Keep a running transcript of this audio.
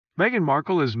Meghan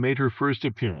Markle has made her first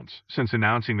appearance since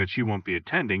announcing that she won't be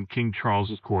attending King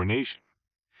Charles's coronation,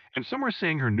 and some are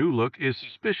saying her new look is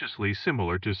suspiciously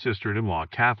similar to sister-in-law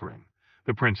Catherine,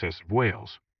 the Princess of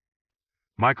Wales.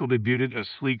 Markle debuted a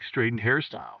sleek straightened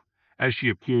hairstyle as she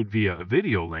appeared via a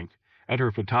video link at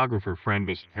her photographer friend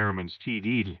Miss Harriman's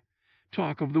TD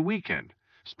Talk of the Weekend,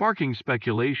 sparking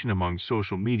speculation among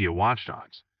social media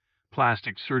watchdogs.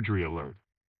 Plastic surgery alert.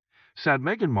 Sad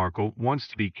Meghan Markle wants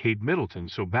to be Kate Middleton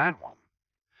so bad one.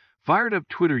 Fired-up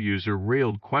Twitter user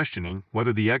railed, questioning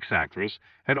whether the ex-actress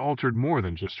had altered more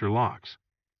than just her locks.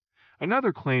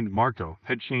 Another claimed Markle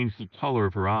had changed the color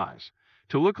of her eyes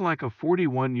to look like a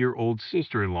 41-year-old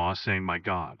sister-in-law, saying, "My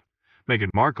God." Meghan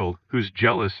Markle, who's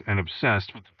jealous and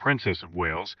obsessed with the Princess of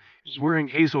Wales, is wearing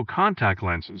hazel contact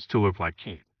lenses to look like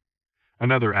Kate.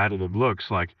 Another additive looks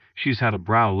like she's had a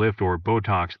brow lift or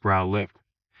Botox brow lift.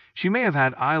 She may have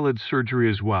had eyelid surgery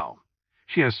as well.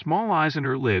 She has small eyes and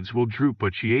her lids will droop,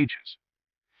 but she ages.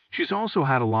 She's also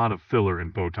had a lot of filler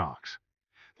and Botox.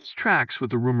 This tracks with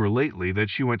the rumor lately that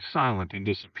she went silent and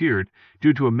disappeared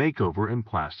due to a makeover and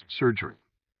plastic surgery.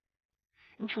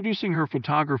 Introducing her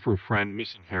photographer friend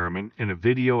Miss Harriman in a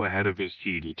video ahead of his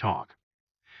TED talk,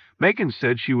 Meghan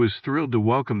said she was thrilled to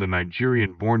welcome the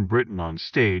Nigerian-born Briton on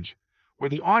stage, where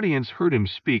the audience heard him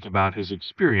speak about his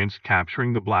experience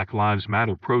capturing the Black Lives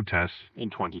Matter protests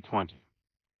in 2020.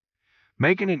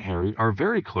 Meghan and Harry are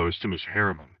very close to Mr.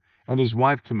 Harriman and his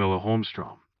wife Camilla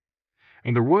Holmstrom,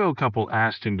 and the royal couple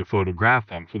asked him to photograph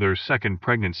them for their second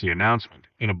pregnancy announcement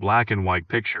in a black and white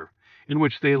picture in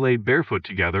which they lay barefoot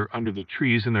together under the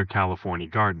trees in their California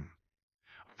garden.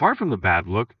 Apart from the bad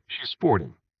look, she's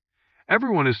sporting.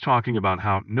 Everyone is talking about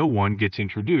how no one gets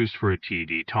introduced for a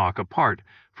TED talk apart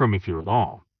from if you're at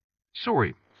all.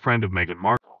 Sorry, friend of Meghan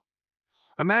Markle.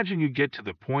 Imagine you get to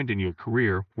the point in your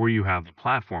career where you have the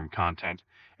platform, content,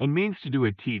 and means to do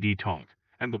a TED talk,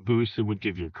 and the boost it would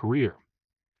give your career.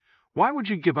 Why would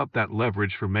you give up that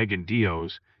leverage for Meghan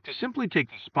Dios to simply take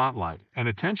the spotlight and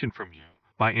attention from you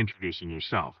by introducing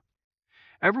yourself?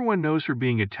 Everyone knows her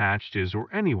being attached is, or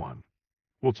anyone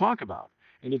will talk about,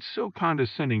 and it's so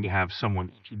condescending to have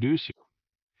someone introduce you.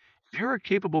 If you're a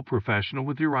capable professional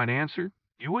with your right answer,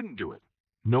 you wouldn't do it.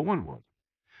 No one would.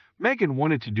 Meghan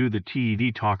wanted to do the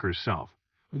TED talk herself.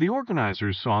 The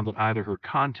organizers saw that either her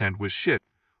content was shit,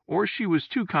 or she was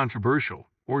too controversial,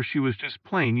 or she was just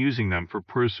plain using them for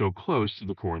purse so close to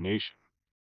the coronation.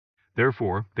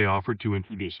 Therefore, they offered to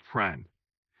introduce a friend.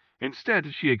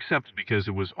 Instead, she accepted because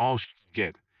it was all she could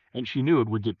get, and she knew it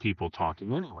would get people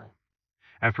talking anyway.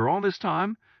 After all this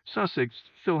time, Sussex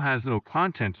still has no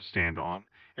content to stand on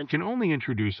and can only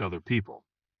introduce other people.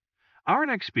 Our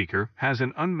next speaker has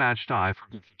an unmatched eye for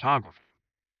good photography.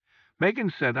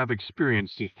 Meghan said, "I've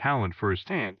experienced his talent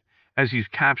firsthand as he's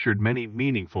captured many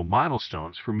meaningful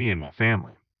milestones for me and my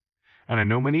family. And I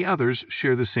know many others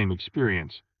share the same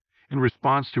experience." In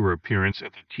response to her appearance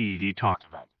at the TED Talk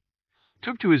event,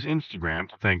 took to his Instagram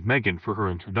to thank Meghan for her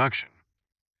introduction.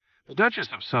 "The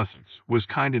Duchess of Sussex was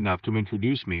kind enough to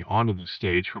introduce me onto the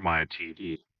stage for my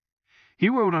TED," he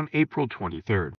wrote on April 23rd.